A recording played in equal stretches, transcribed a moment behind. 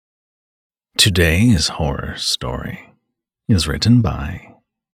Today's horror story is written by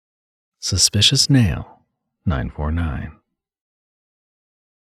Suspicious Nail 949.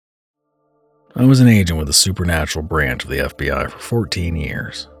 I was an agent with the supernatural branch of the FBI for 14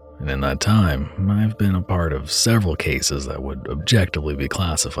 years, and in that time, I've been a part of several cases that would objectively be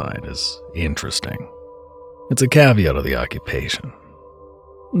classified as interesting. It's a caveat of the occupation.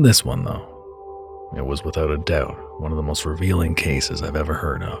 This one, though, it was without a doubt one of the most revealing cases I've ever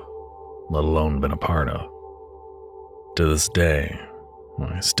heard of, let alone been a part of. To this day,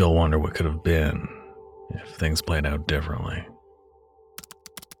 I still wonder what could have been if things played out differently.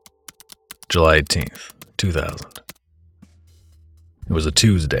 July 18th, 2000. It was a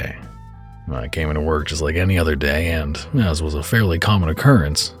Tuesday. I came into work just like any other day, and as was a fairly common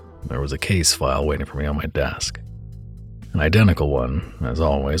occurrence, there was a case file waiting for me on my desk. An identical one, as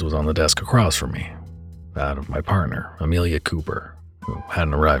always, was on the desk across from me, that of my partner, Amelia Cooper, who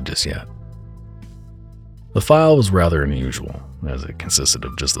hadn't arrived just yet. The file was rather unusual, as it consisted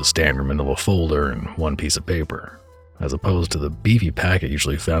of just the standard manila folder and one piece of paper, as opposed to the beefy packet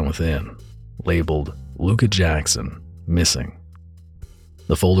usually found within, labeled Luka Jackson, Missing.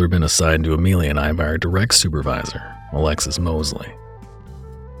 The folder had been assigned to Amelia and I by our direct supervisor, Alexis Mosley.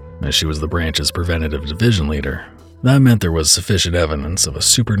 As she was the branch's preventative division leader, that meant there was sufficient evidence of a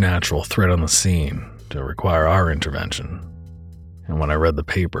supernatural threat on the scene to require our intervention. And when I read the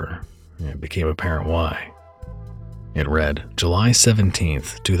paper, it became apparent why. It read, July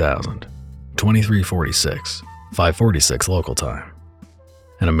 17th, 2000, 2346, 546 local time.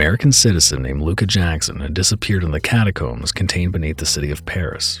 An American citizen named Luka Jackson had disappeared in the catacombs contained beneath the city of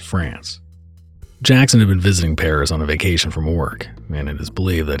Paris, France. Jackson had been visiting Paris on a vacation from work, and it is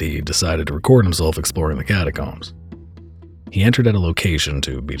believed that he decided to record himself exploring the catacombs. He entered at a location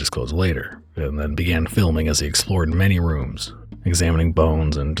to be disclosed later, and then began filming as he explored many rooms, examining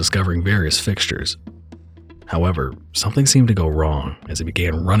bones and discovering various fixtures. However, something seemed to go wrong as he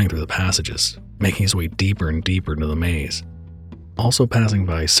began running through the passages, making his way deeper and deeper into the maze, also passing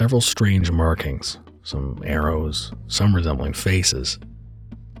by several strange markings, some arrows, some resembling faces.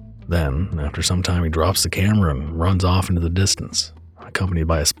 Then, after some time, he drops the camera and runs off into the distance, accompanied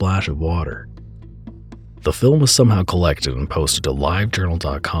by a splash of water. The film was somehow collected and posted to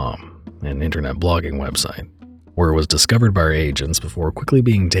livejournal.com, an internet blogging website, where it was discovered by our agents before quickly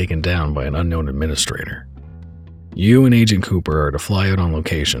being taken down by an unknown administrator. You and Agent Cooper are to fly out on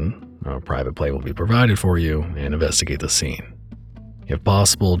location, a private plane will be provided for you, and investigate the scene. If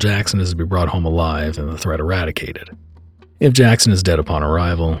possible, Jackson is to be brought home alive and the threat eradicated. If Jackson is dead upon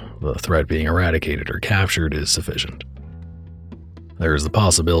arrival, the threat being eradicated or captured is sufficient. There is the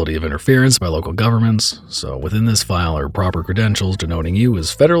possibility of interference by local governments, so within this file are proper credentials denoting you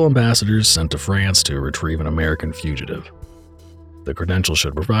as federal ambassadors sent to France to retrieve an American fugitive. The credentials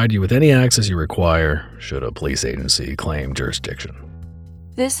should provide you with any access you require should a police agency claim jurisdiction.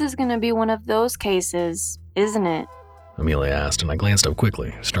 This is going to be one of those cases, isn't it? Amelia asked, and I glanced up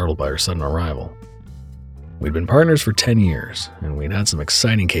quickly, startled by her sudden arrival. We'd been partners for 10 years, and we'd had some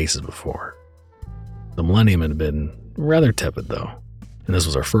exciting cases before. The Millennium had been rather tepid, though, and this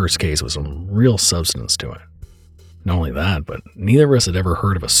was our first case with some real substance to it. Not only that, but neither of us had ever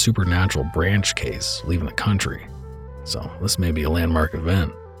heard of a supernatural branch case leaving the country, so this may be a landmark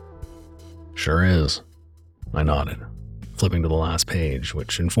event. Sure is. I nodded, flipping to the last page,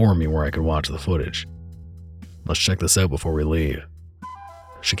 which informed me where I could watch the footage. Let's check this out before we leave.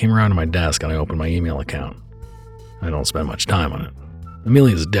 She came around to my desk and I opened my email account. I don't spend much time on it.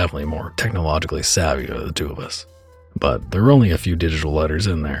 Amelia is definitely more technologically savvy of the two of us. But there were only a few digital letters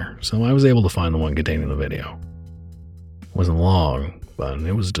in there, so I was able to find the one containing the video. It wasn't long, but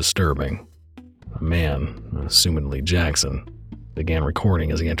it was disturbing. A man, assumedly Jackson, began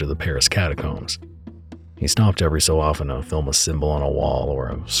recording as he entered the Paris catacombs. He stopped every so often to film a symbol on a wall or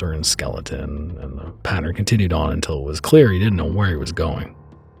a certain skeleton, and the pattern continued on until it was clear he didn't know where he was going.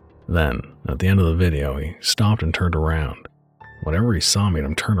 Then, at the end of the video, he stopped and turned around. Whatever he saw made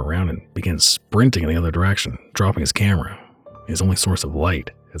him turn around and begin sprinting in the other direction, dropping his camera, his only source of light,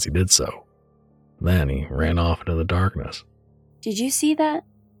 as he did so. Then he ran off into the darkness. Did you see that?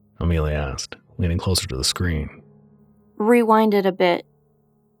 Amelia asked, leaning closer to the screen. Rewind it a bit.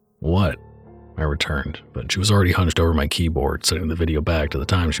 What? I returned, but she was already hunched over my keyboard, setting the video back to the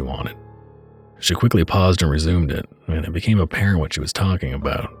time she wanted. She quickly paused and resumed it, and it became apparent what she was talking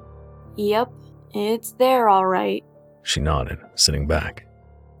about. Yep, it's there all right. She nodded, sitting back.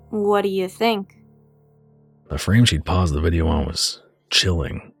 What do you think? The frame she'd paused the video on was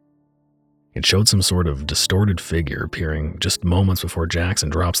chilling. It showed some sort of distorted figure appearing just moments before Jackson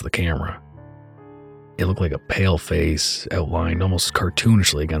drops the camera. It looked like a pale face outlined almost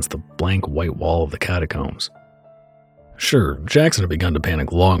cartoonishly against the blank white wall of the catacombs. Sure, Jackson had begun to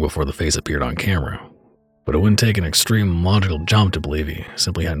panic long before the face appeared on camera, but it wouldn't take an extreme logical jump to believe he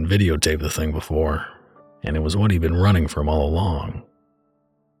simply hadn't videotaped the thing before, and it was what he'd been running from all along.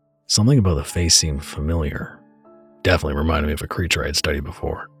 Something about the face seemed familiar. Definitely reminded me of a creature I had studied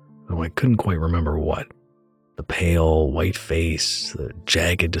before, though I couldn't quite remember what. The pale, white face, the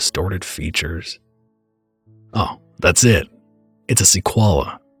jagged, distorted features. Oh, that's it. It's a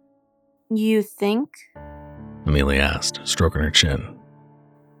sequoia. You think? Amelia asked, stroking her chin.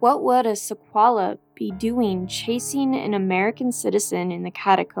 What would a sequoia be doing chasing an American citizen in the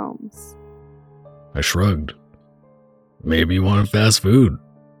catacombs? I shrugged. Maybe you wanted fast food,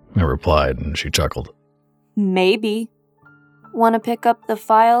 I replied, and she chuckled. Maybe. Want to pick up the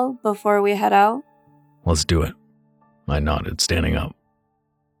file before we head out? Let's do it. I nodded, standing up.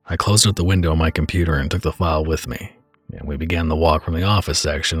 I closed up the window on my computer and took the file with me, and we began the walk from the office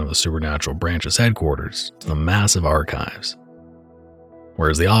section of the Supernatural Branch's headquarters to the massive archives.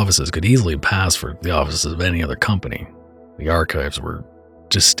 Whereas the offices could easily pass for the offices of any other company, the archives were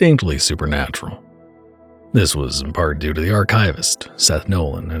distinctly supernatural. This was in part due to the archivist, Seth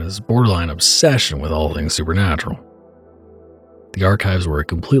Nolan, and his borderline obsession with all things supernatural. The archives were a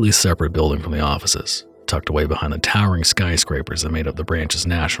completely separate building from the offices, tucked away behind the towering skyscrapers that made up the branch's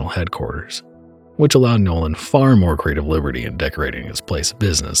national headquarters, which allowed Nolan far more creative liberty in decorating his place of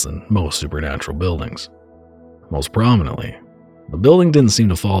business than most supernatural buildings. Most prominently, the building didn't seem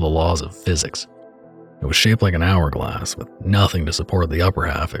to follow the laws of physics. It was shaped like an hourglass, with nothing to support the upper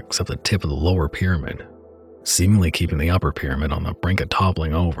half except the tip of the lower pyramid, seemingly keeping the upper pyramid on the brink of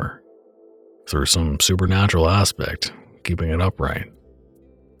toppling over. Through some supernatural aspect, keeping it upright.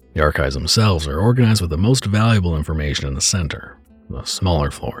 The archives themselves are organized with the most valuable information in the center, the smaller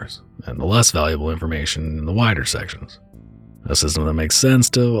floors, and the less valuable information in the wider sections. A system that makes sense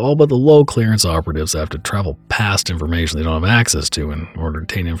to all but the low-clearance operatives that have to travel past information they don't have access to in order to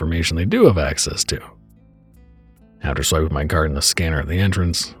obtain information they do have access to. After swiping my card in the scanner at the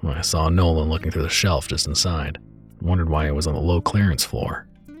entrance, I saw Nolan looking through the shelf just inside, and wondered why it was on the low-clearance floor.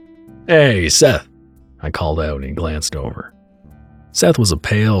 "Hey, Seth!" I called out and he glanced over. Seth was a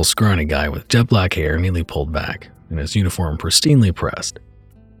pale, scrawny guy with jet black hair neatly pulled back, and his uniform pristinely pressed.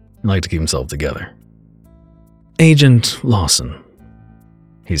 He liked to keep himself together. "Agent Lawson,"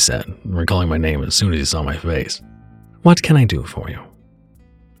 he said, recalling my name as soon as he saw my face. "What can I do for you?"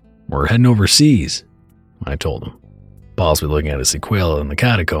 "We're heading overseas," I told him. Possibly looking at a sequoia in the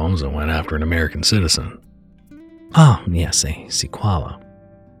catacombs and went after an American citizen. "Ah, yes, a sequoia."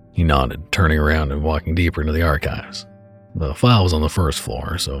 He nodded, turning around and walking deeper into the archives. The file was on the first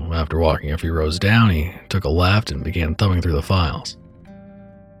floor, so after walking a few rows down, he took a left and began thumbing through the files.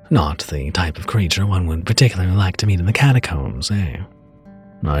 "Not the type of creature one would particularly like to meet in the catacombs, eh?"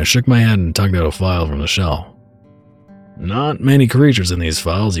 I shook my head and tugged out a file from the shelf. "Not many creatures in these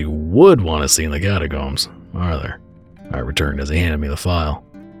files you would want to see in the catacombs, are there?" I returned as he handed me the file.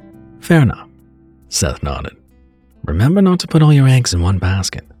 "Fair enough," Seth nodded. "Remember not to put all your eggs in one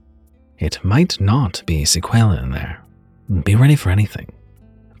basket. It might not be sequoia in there. Be ready for anything.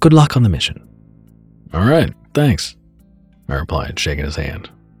 Good luck on the mission." "All right, thanks," I replied, shaking his hand.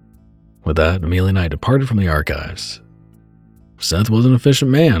 With that, Amelia and I departed from the archives. Seth was an efficient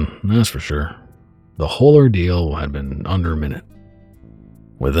man, that's for sure. The whole ordeal had been under a minute.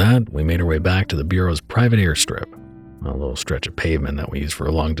 With that, we made our way back to the Bureau's private airstrip, a little stretch of pavement that we used for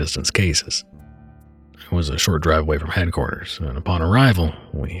long-distance cases. It was a short drive away from headquarters, and upon arrival,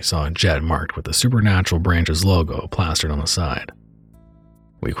 we saw a jet marked with the Supernatural Branch's logo plastered on the side.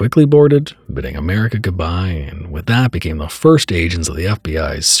 We quickly boarded, bidding America goodbye, and with that became the first agents of the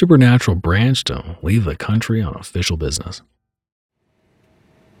FBI's Supernatural Branch to leave the country on official business.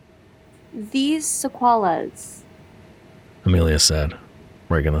 These sequoias. Amelia said,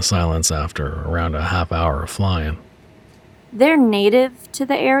 breaking the silence after around a half hour of flying. They're native to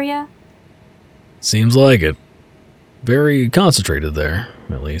the area? Seems like it. Very concentrated there,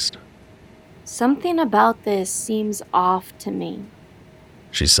 at least. Something about this seems off to me.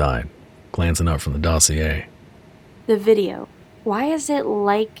 She sighed, glancing up from the dossier. The video. Why is it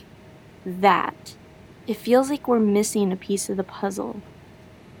like that? It feels like we're missing a piece of the puzzle.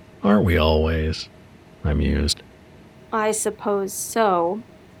 Aren't we always? I mused. I suppose so.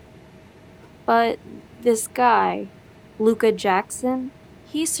 But this guy, Luca Jackson,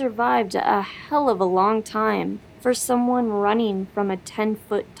 he survived a hell of a long time for someone running from a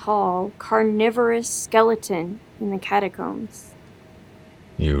 10-foot-tall, carnivorous skeleton in the catacombs.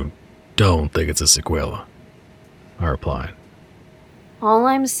 You don't think it's a sequoia? I replied. All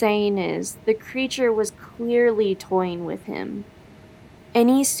I'm saying is the creature was clearly toying with him.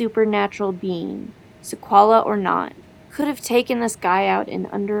 Any supernatural being, sequala or not, could have taken this guy out in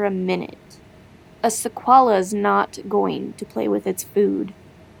under a minute. A sequala is not going to play with its food.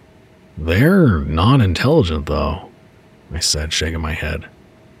 They're not intelligent, though, I said, shaking my head.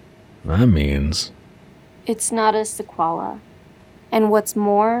 That means... It's not a sequala. And what's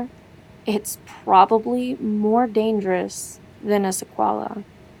more, it's probably more dangerous than a sequala.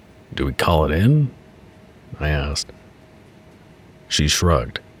 Do we call it in? I asked. She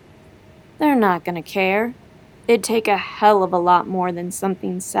shrugged. They're not gonna care. It'd take a hell of a lot more than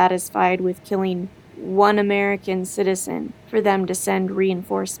something satisfied with killing one American citizen for them to send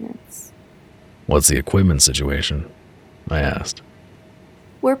reinforcements. What's the equipment situation? I asked.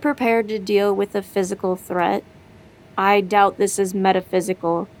 We're prepared to deal with a physical threat. I doubt this is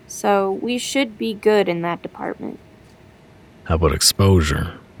metaphysical, so we should be good in that department. How about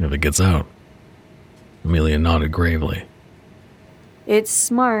exposure, if it gets out? Amelia nodded gravely. It's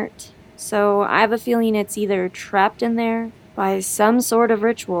smart, so I have a feeling it's either trapped in there by some sort of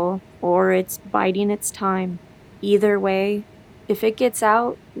ritual, or it's biding its time. Either way, if it gets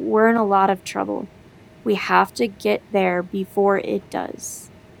out, we're in a lot of trouble. We have to get there before it does.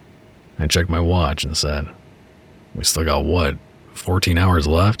 I checked my watch and said, we still got what, 14 hours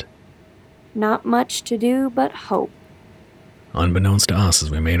left? Not much to do but hope. Unbeknownst to us as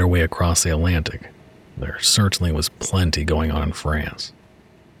we made our way across the Atlantic, there certainly was plenty going on in France.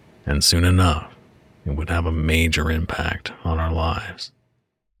 And soon enough, it would have a major impact on our lives.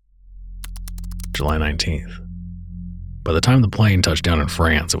 July 19th. By the time the plane touched down in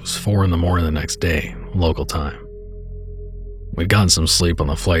France, it was 4 a.m. the next day, local time. We'd gotten some sleep on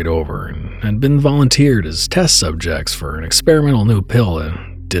the flight over and had been volunteered as test subjects for an experimental new pill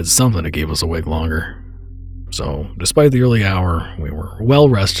that did something to keep us awake longer. So, despite the early hour, we were well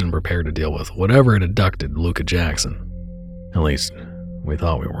rested and prepared to deal with whatever had abducted Luca Jackson. At least, we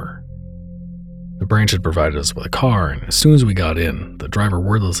thought we were. The branch had provided us with a car, and as soon as we got in, the driver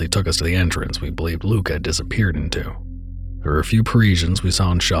wordlessly took us to the entrance we believed Luca had disappeared into. There were a few Parisians we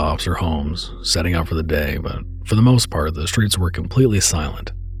saw in shops or homes, setting out for the day, but for the most part, the streets were completely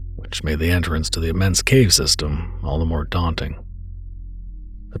silent, which made the entrance to the immense cave system all the more daunting.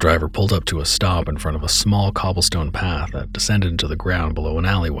 The driver pulled up to a stop in front of a small cobblestone path that descended into the ground below an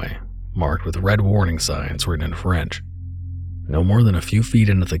alleyway, marked with red warning signs written in French. No more than a few feet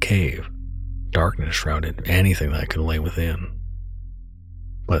into the cave, darkness shrouded anything that could lay within.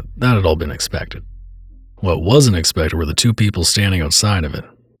 But that had all been expected. What wasn't expected were the two people standing outside of it.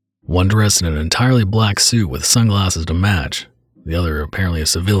 One dressed in an entirely black suit with sunglasses to match, the other apparently a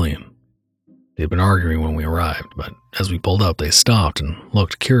civilian. They'd been arguing when we arrived, but as we pulled up, they stopped and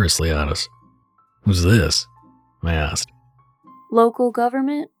looked curiously at us. "Who's this?" I asked. Local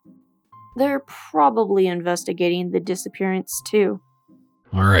government? They're probably investigating the disappearance too.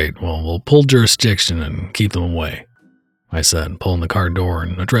 "All right, well, we'll pull jurisdiction and keep them away," I said, pulling the car door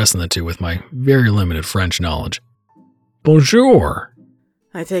and addressing the two with my very limited French knowledge. "Bonjour,"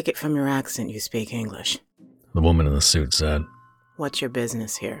 I take it from your accent you speak English. the woman in the suit said. What's your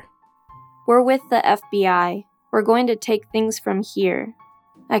business here? We're with the FBI. We're going to take things from here.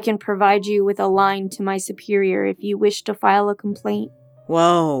 I can provide you with a line to my superior if you wish to file a complaint.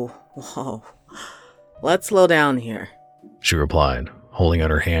 Whoa. Let's slow down here. She replied, holding out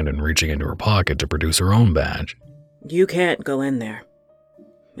her hand and reaching into her pocket to produce her own badge. You can't go in there.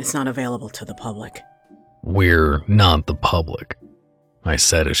 It's not available to the public. "We're not the public," I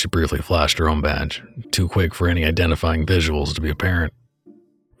said as she briefly flashed her own badge, too quick for any identifying visuals to be apparent.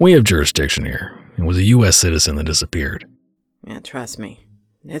 "We have jurisdiction here. It was a U.S. citizen that disappeared." Yeah, trust me.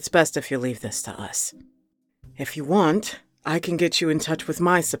 It's best if you leave this to us. If you want, I can get you in touch with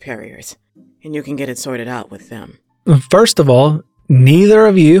my superiors, and you can get it sorted out with them. "First of all, neither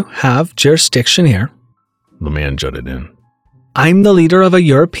of you have jurisdiction here. The man jutted in. I'm the leader of a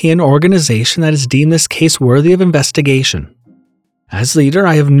European organization that has deemed this case worthy of investigation. As leader,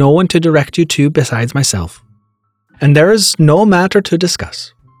 I have no one to direct you to besides myself. And there is no matter to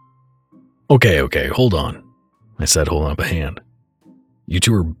discuss." Okay, hold on," I said, holding up a hand. "You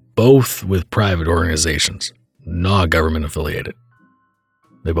two are both with private organizations, not government affiliated."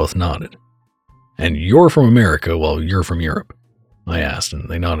 They both nodded. "And you're from America while you're from Europe?" I asked, and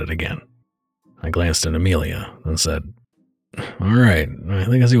they nodded again. I glanced at Amelia and said, "All right, I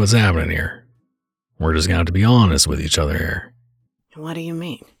think I see what's happening here. We're just going to have to be honest with each other here." What do you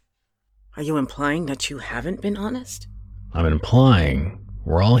mean? Are you implying that you haven't been honest? "I'm implying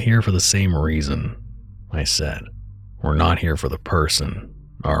we're all here for the same reason," I said. "We're not here for the person,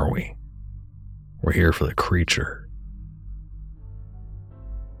 are we? We're here for the creature."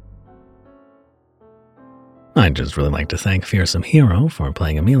 I'd just really like to thank Fearsome Hero for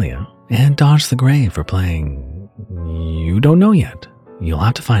playing Amelia, and Dodge the Gray for playing... You don't know yet. You'll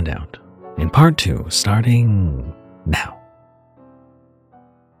have to find out. In part 2, starting now.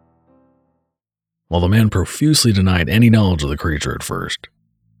 While the man profusely denied any knowledge of the creature at first,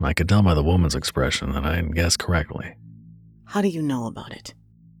 I could tell by the woman's expression that I had guessed correctly. How do you know about it?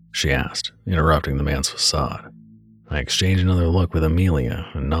 She asked, interrupting the man's facade. I exchanged another look with Amelia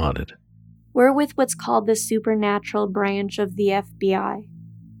and nodded. We're with what's called the supernatural branch of the FBI.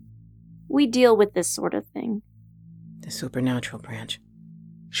 We deal with this sort of thing. The supernatural branch?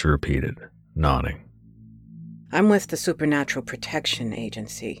 She repeated, nodding. I'm with the Supernatural Protection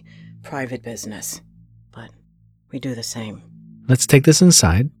Agency, private business. But we do the same. Let's take this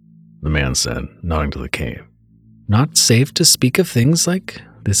inside, the man said, nodding to the cave. Not safe to speak of things like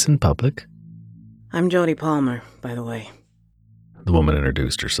this in public. I'm Jody Palmer, by the way. The woman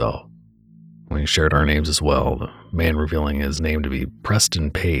introduced herself. We shared our names as well, the man revealing his name to be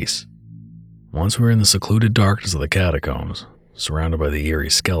Preston Pace. Once we were in the secluded darkness of the catacombs, surrounded by the eerie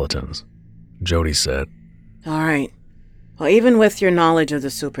skeletons, Jody said, All right. Well, even with your knowledge of the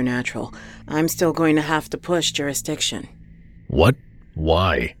supernatural, I'm still going to have to push jurisdiction. What?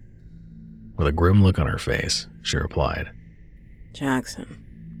 Why? With a grim look on her face, she replied, Jackson.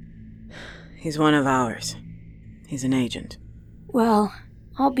 He's one of ours. He's an agent. Well,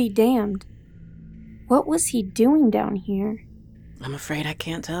 I'll be damned. What was he doing down here? I'm afraid I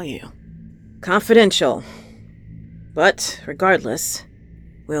can't tell you. Confidential. But, regardless,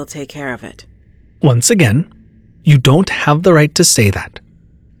 we'll take care of it. Once again, you don't have the right to say that.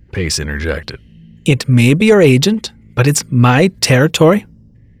 Pace interjected. It may be your agent, but it's my territory.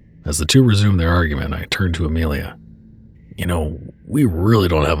 As the two resumed their argument, I turned to Amelia. You know, we really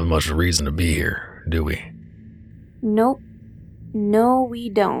don't have much reason to be here, do we? Nope. No, we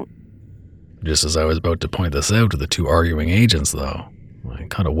don't. Just as I was about to point this out to the two arguing agents, though, I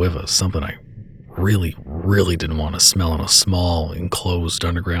caught a whiff of something I really didn't want to smell in a small, enclosed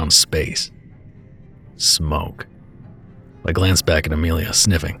underground space. Smoke. I glanced back at Amelia,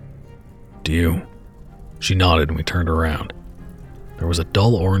 sniffing. Do you? She nodded and we turned around. There was a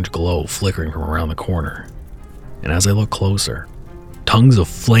dull orange glow flickering from around the corner, and as I looked closer, tongues of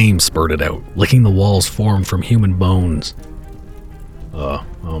flame spurted out, licking the walls formed from human bones.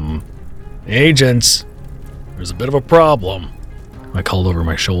 Agents, there's a bit of a problem. I called over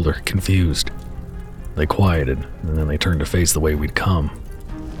my shoulder, confused. They quieted, and then they turned to face the way we'd come.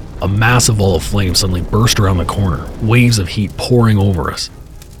 A massive wall of flame suddenly burst around the corner, waves of heat pouring over us.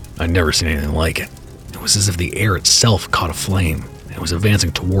 I'd never seen anything like it. It was as if the air itself caught a flame, and it was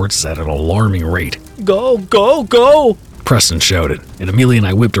advancing towards us at an alarming rate. Go, go, go! Preston shouted, and Amelia and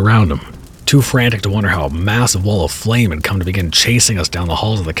I whipped around him, too frantic to wonder how a massive wall of flame had come to begin chasing us down the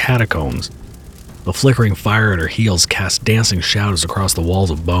halls of the catacombs. The flickering fire at our heels cast dancing shadows across the walls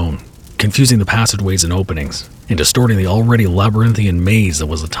of bone, confusing the passageways and openings, and distorting the already labyrinthian maze that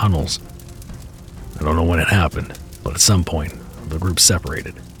was the tunnels. I don't know when it happened, but at some point, the group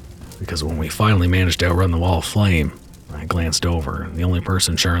separated, because when we finally managed to outrun the wall of flame, I glanced over, and the only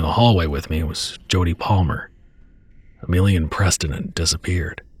person sharing the hallway with me was Jody Palmer. Amelia and Preston had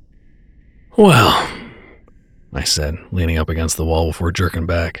disappeared. Well, I said, leaning up against the wall before jerking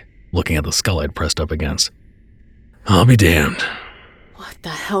back, looking at the skull I'd pressed up against. I'll be damned. What the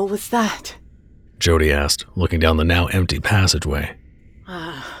hell was that? Jody asked, looking down the now empty passageway.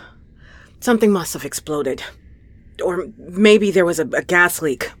 Something must have exploded. Or maybe there was a gas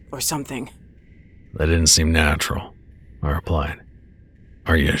leak or something. That didn't seem natural, I replied.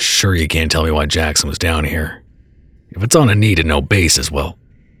 Are you sure you can't tell me why Jackson was down here? If it's on a need-to-know basis, well,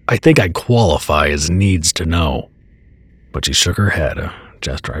 I think I'd qualify as needs to know. But she shook her head, a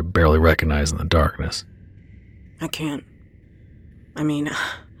gesture I barely recognized in the darkness. I can't. I mean,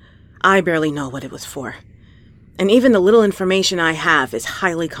 I barely know what it was for. And even the little information I have is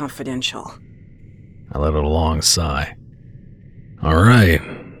highly confidential. I let out a long sigh. All right,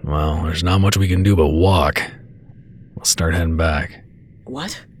 well, there's not much we can do but walk. Let's start heading back.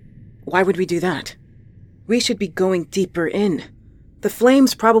 What? Why would we do that? We should be going deeper in. The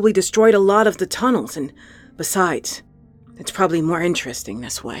flames probably destroyed a lot of the tunnels, and besides, it's probably more interesting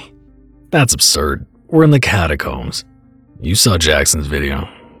this way. That's absurd. We're in the catacombs. You saw Jackson's video.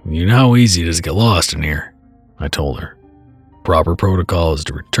 You know how easy it is to get lost in here, I told her. Proper protocol is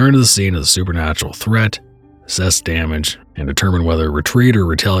to return to the scene of the supernatural threat, assess damage, and determine whether retreat or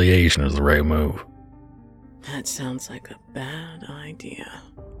retaliation is the right move. That sounds like a bad idea.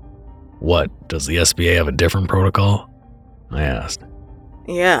 What, does the SBA have a different protocol? I asked.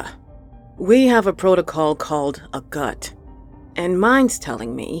 Yeah. We have a protocol called a gut. And mine's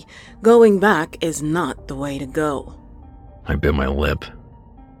telling me going back is not the way to go. I bit my lip.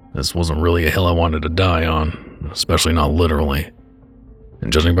 This wasn't really a hill I wanted to die on, especially not literally.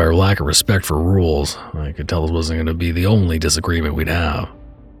 And judging by her lack of respect for rules, I could tell this wasn't going to be the only disagreement we'd have.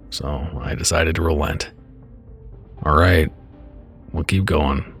 So I decided to relent. All right, we'll keep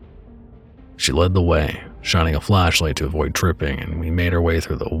going. She led the way, shining a flashlight to avoid tripping, and we made our way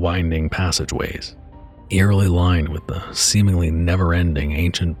through the winding passageways, eerily lined with the seemingly never-ending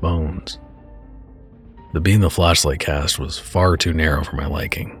ancient bones. The beam the flashlight cast was far too narrow for my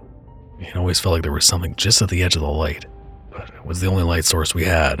liking. It always felt like there was something just at the edge of the light, but it was the only light source we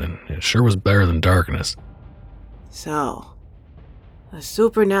had, and it sure was better than darkness. So, a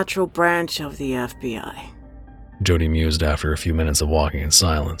supernatural branch of the FBI. Jody mused after a few minutes of walking in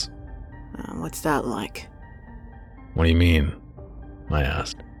silence. What's that like? What do you mean? I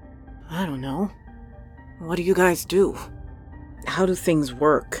asked. I don't know. What do you guys do? How do things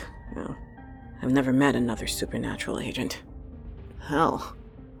work? I've never met another supernatural agent. Hell,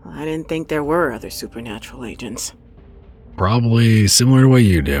 I didn't think there were other supernatural agents. Probably similar to what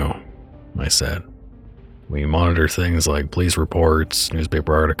you do, I said. We monitor things like police reports,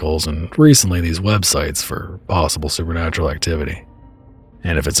 newspaper articles, and recently these websites for possible supernatural activity.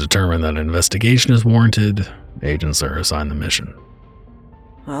 And if it's determined that an investigation is warranted, agents are assigned the mission.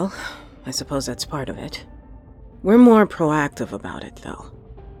 Well, I suppose that's part of it. We're more proactive about it, though.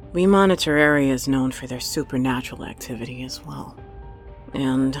 We monitor areas known for their supernatural activity as well.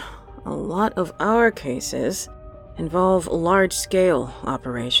 And a lot of our cases involve large-scale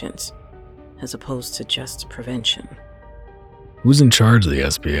operations, as opposed to just prevention. Who's in charge of the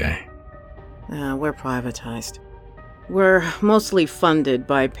SBA? We're privatized. We're mostly funded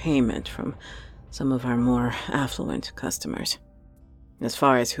by payment from some of our more affluent customers. As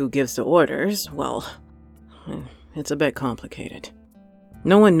far as who gives the orders, well, it's a bit complicated.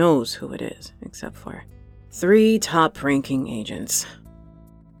 No one knows who it is, except for 3 top-ranking agents.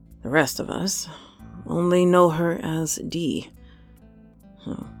 The rest of us only know her as D.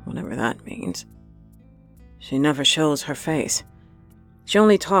 Whatever that means. She never shows her face. She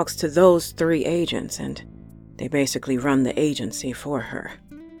only talks to those 3 agents, and they basically run the agency for her.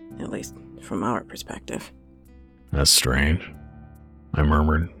 At least from our perspective. That's strange, I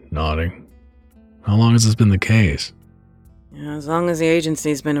murmured, nodding. How long has this been the case? As long as the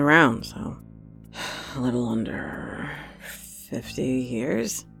agency's been around, so a little under 50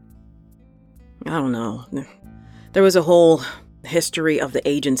 years? I don't know. There was a whole history of the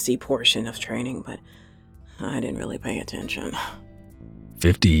agency portion of training, but I didn't really pay attention.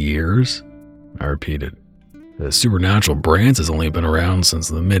 50 years? I repeated. The supernatural branch has only been around since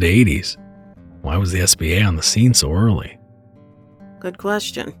the mid-'80s. Why was the SBA on the scene so early? Good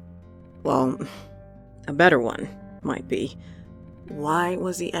question. Well, a better one might be, why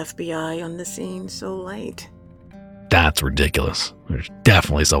was the FBI on the scene so late? That's ridiculous. There's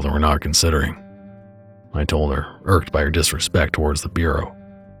definitely something we're not considering, I told her, irked by her disrespect towards the Bureau.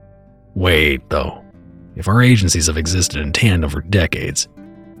 Wait, though. If our agencies have existed in tandem for decades,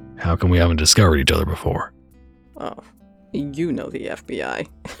 how come we haven't discovered each other before? Oh, you know the FBI.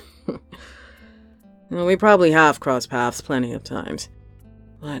 Well, we probably have crossed paths plenty of times.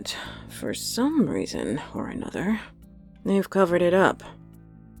 But for some reason or another, they've covered it up.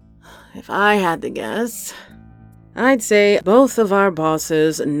 If I had to guess, I'd say both of our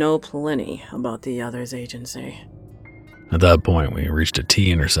bosses know plenty about the other's agency. At that point, we reached a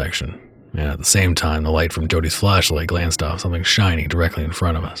T intersection, and at the same time, the light from Jody's flashlight glanced off something shiny directly in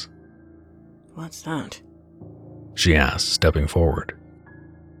front of us. What's that? She asked, stepping forward.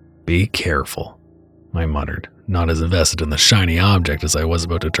 Be careful, I muttered, not as invested in the shiny object as I was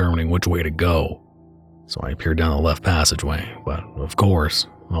about determining which way to go. So I peered down the left passageway, but of course,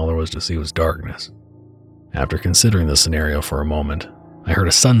 all there was to see was darkness. After considering the scenario for a moment, I heard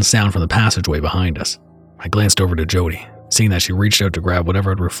a sudden sound from the passageway behind us. I glanced over to Jody, seeing that she reached out to grab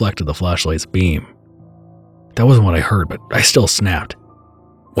whatever had reflected the flashlight's beam. That wasn't what I heard, but I still snapped.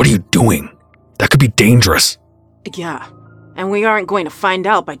 What are you doing? That could be dangerous. Yeah, and we aren't going to find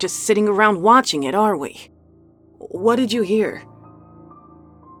out by just sitting around watching it, are we? What did you hear?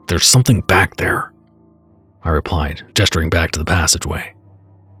 There's something back there, I replied, gesturing back to the passageway.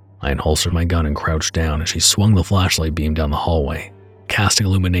 I unholstered my gun and crouched down as she swung the flashlight beam down the hallway, casting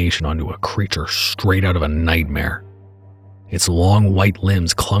illumination onto a creature straight out of a nightmare. Its long white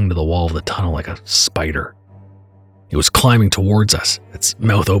limbs clung to the wall of the tunnel like a spider. It was climbing towards us, its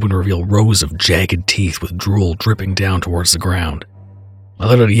mouth open to reveal rows of jagged teeth with drool dripping down towards the ground. I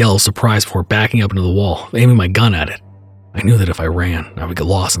let out a yell of surprise before backing up into the wall, aiming my gun at it. I knew that if I ran, I would get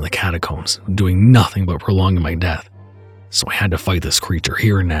lost in the catacombs, doing nothing but prolonging my death. so I had to fight this creature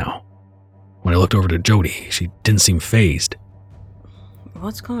here and now. When I looked over to Jody, she didn't seem fazed.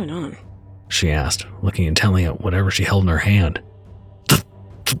 What's going on? She asked, looking intently at whatever she held in her hand.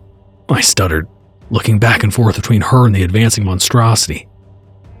 I stuttered, looking back and forth between her and the advancing monstrosity.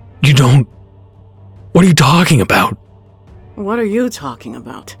 You don't... What are you talking about? What are you talking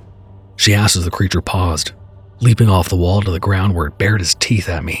about? She asked as the creature paused, leaping off the wall to the ground where it bared its teeth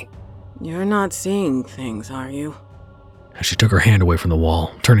at me. You're not seeing things, are you? As she took her hand away from the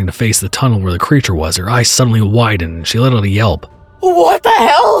wall, turning to face the tunnel where the creature was, her eyes suddenly widened and she let out a yelp. What the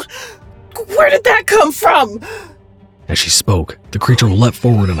hell? Where did that come from? As she spoke, the creature leapt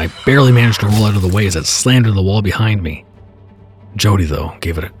forward and I barely managed to roll out of the way as it slammed into the wall behind me. Jody, though,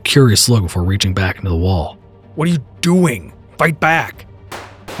 gave it a curious look before reaching back into the wall. What are you doing? Fight back!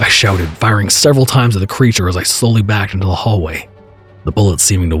 I shouted, firing several times at the creature as I slowly backed into the hallway, the bullets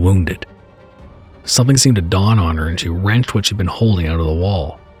seeming to wound it. Something seemed to dawn on her and she wrenched what she'd been holding out of the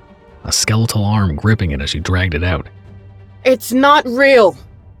wall, a skeletal arm gripping it as she dragged it out. It's not real,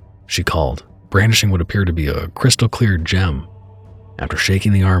 she called, brandishing what appeared to be a crystal-clear gem. After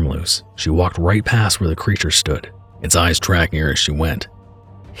shaking the arm loose, she walked right past where the creature stood, its eyes tracking her as she went.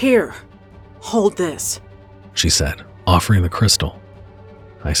 Here, hold this, she said, offering the crystal.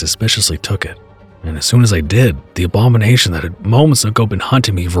 I suspiciously took it, and as soon as I did, the abomination that had moments ago been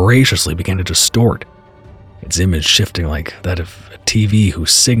hunting me voraciously began to distort, its image shifting like that of a TV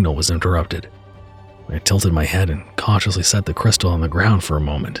whose signal was interrupted. I tilted my head and cautiously set the crystal on the ground for a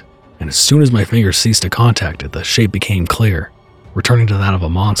moment, and as soon as my fingers ceased to contact it, the shape became clear, returning to that of a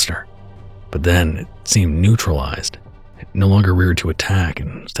monster. But then it seemed neutralized. It no longer reared to attack,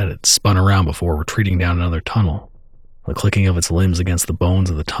 and instead it spun around before retreating down another tunnel, the clicking of its limbs against the bones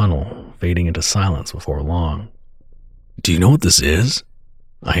of the tunnel fading into silence before long. Do you know what this is?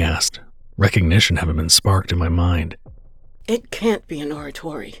 I asked, recognition having been sparked in my mind. It can't be an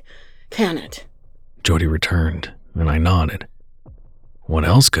oratory, can it? Jody returned, and I nodded. What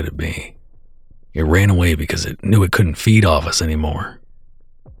else could it be? It ran away because it knew it couldn't feed off us anymore.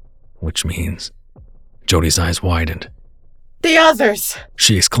 Which means... Jody's eyes widened. The others!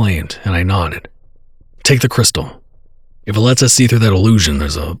 She exclaimed, and I nodded. Take the crystal. If it lets us see through that illusion,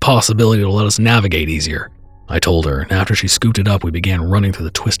 there's a possibility it'll let us navigate easier, I told her, and after she scooped it up, we began running through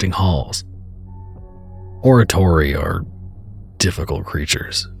the twisting halls. Oratory are difficult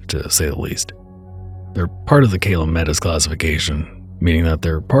creatures, to say the least. They're part of the Metas classification, meaning that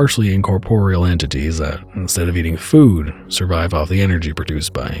they're partially incorporeal entities that, instead of eating food, survive off the energy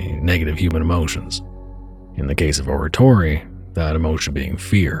produced by negative human emotions. In the case of oratory, that emotion being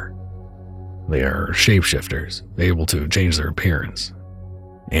fear. They are shapeshifters, able to change their appearance,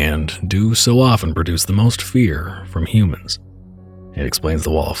 and do so often produce the most fear from humans. It explains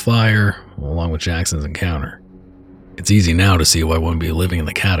the wall of fire, along with Jackson's encounter. It's easy now to see why one would be living in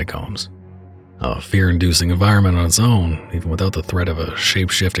the catacombs. A fear-inducing environment on its own, even without the threat of a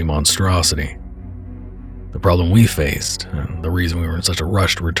shape-shifting monstrosity. The problem we faced, and the reason we were in such a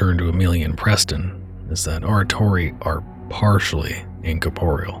rush to return to Amelia and Preston, is that oratory are partially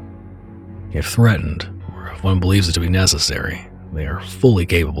incorporeal. If threatened, or if one believes it to be necessary, they are fully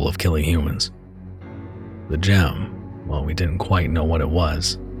capable of killing humans. The gem, while we didn't quite know what it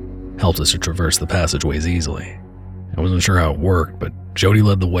was, helped us to traverse the passageways easily. I wasn't sure how it worked, but Jody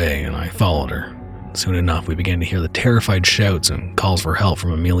led the way and I followed her. Soon enough, we began to hear the terrified shouts and calls for help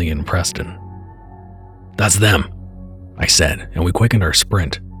from Amelia and Preston. That's them, I said, and we quickened our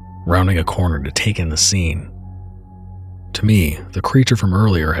sprint, rounding a corner to take in the scene. To me, the creature from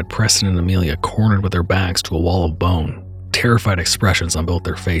earlier had Preston and Amelia cornered with their backs to a wall of bone, terrified expressions on both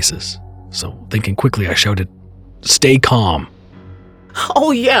their faces. So, thinking quickly, I shouted, "Stay calm."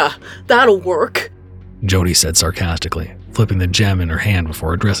 Oh yeah, that'll work, Jody said sarcastically, flipping the gem in her hand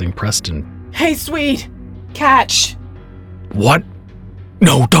before addressing Preston. Hey, sweet, catch. What?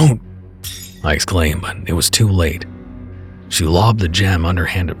 No, don't, I exclaimed, but it was too late. She lobbed the gem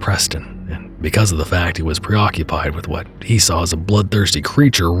underhand at Preston, and because of the fact he was preoccupied with what he saw as a bloodthirsty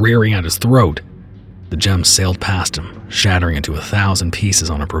creature rearing at his throat, the gem sailed past him, shattering into 1,000 pieces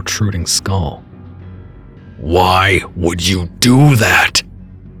on a protruding skull. Why would you do that?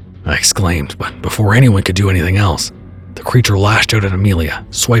 I exclaimed, but before anyone could do anything else, the creature lashed out at Amelia,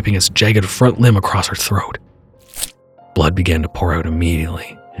 swiping its jagged front limb across her throat. Blood began to pour out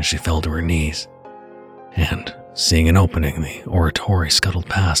immediately as she fell to her knees, and, seeing an opening, the oratory scuttled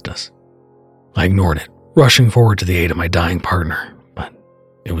past us. I ignored it, rushing forward to the aid of my dying partner, but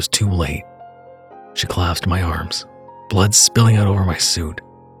it was too late. She clasped my arms, blood spilling out over my suit,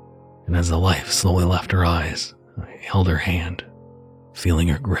 and as the life slowly left her eyes, I held her hand, feeling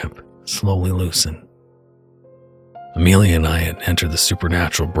her grip slowly loosen. Amelia and I had entered the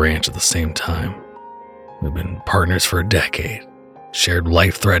supernatural branch at the same time. We'd been partners for a decade, shared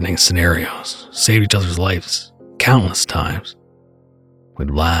life-threatening scenarios, saved each other's lives countless times. We'd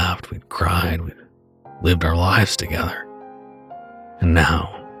laughed, we'd cried, we'd lived our lives together. And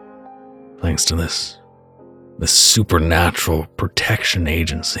now, thanks to this supernatural protection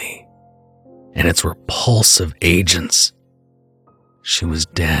agency and its repulsive agents, she was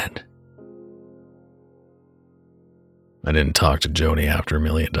dead. I didn't talk to Jody after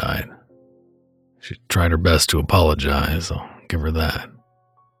Amelia died. She tried her best to apologize, I'll give her that.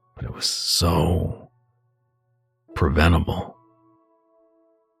 But it was so preventable.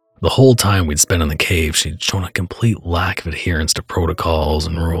 The whole time we'd spent in the cave, she'd shown a complete lack of adherence to protocols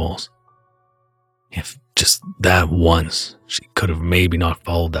and rules. If just that once, she could have maybe not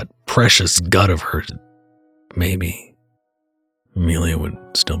followed that precious gut of hers, maybe Amelia would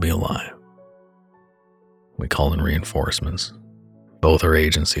still be alive. We called in reinforcements, both our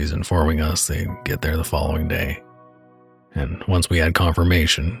agencies informing us they'd get there the following day. And once we had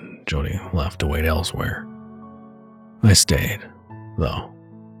confirmation, Jody left to wait elsewhere. I stayed, though,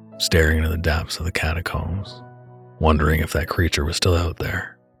 staring into the depths of the catacombs, wondering if that creature was still out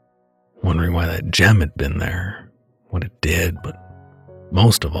there, wondering why that gem had been there, what it did, but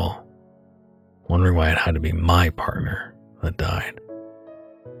most of all, wondering why it had to be my partner that died.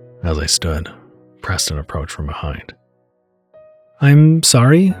 As I stood, Preston approached from behind. I'm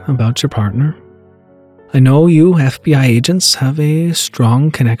sorry about your partner. I know you FBI agents have a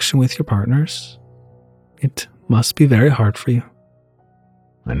strong connection with your partners. It must be very hard for you.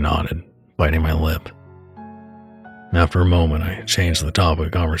 I nodded, biting my lip. After a moment, I changed the topic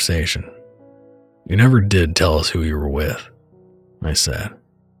of conversation. You never did tell us who you were with, I said.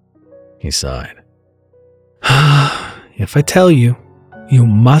 He sighed. If I tell you, you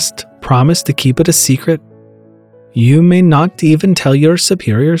must promise to keep it a secret. You may not even tell your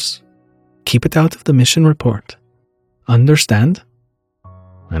superiors. Keep it out of the mission report. Understand?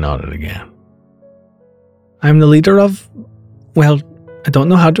 I nodded again. I'm the leader of... well, I don't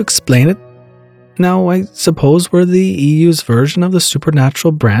know how to explain it. Now, I suppose we're the EU's version of the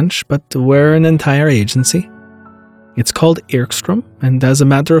supernatural branch, but we're an entire agency. It's called Erkstrom, and as a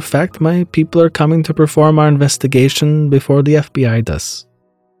matter of fact, my people are coming to perform our investigation before the FBI does.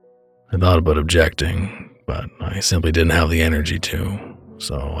 I thought about objecting, but I simply didn't have the energy to,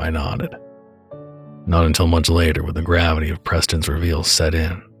 so I nodded. Not until much later would the gravity of Preston's reveal set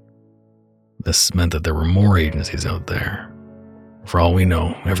in. This meant that there were more agencies out there. For all we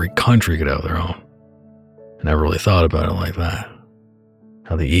know, every country could have their own. I never really thought about it like that.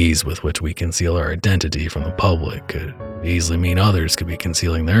 How the ease with which we conceal our identity from the public could easily mean others could be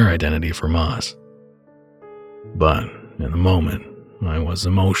concealing their identity from us. But in the moment, I was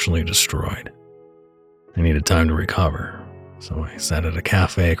emotionally destroyed. I needed time to recover, so I sat at a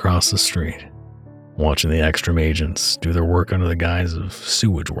cafe across the street, watching the Ekstrom agents do their work under the guise of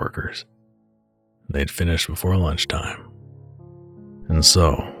sewage workers. They'd finished before lunchtime. And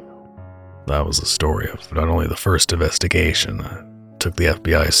so, that was the story of not only the first investigation that took the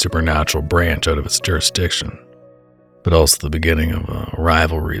FBI's supernatural branch out of its jurisdiction, but also the beginning of a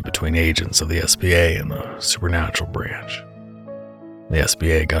rivalry between agents of the SBA and the supernatural branch. The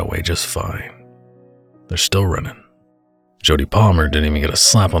SBA got away just fine. They're still running. Jody Palmer didn't even get a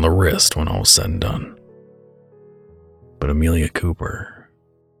slap on the wrist when all was said and done. But Amelia Cooper,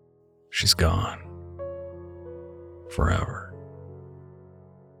 she's gone. Forever.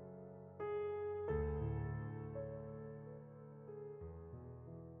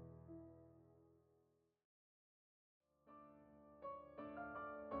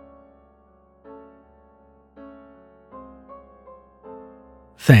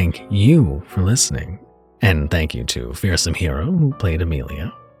 Thank you for listening, and thank you to Fearsome Hero, who played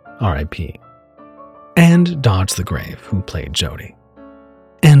Amelia, R.I.P., and Dodge the Grave, who played Jody.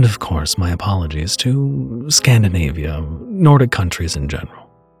 And of course, my apologies to Scandinavia, Nordic countries in general.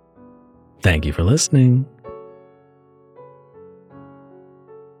 Thank you for listening.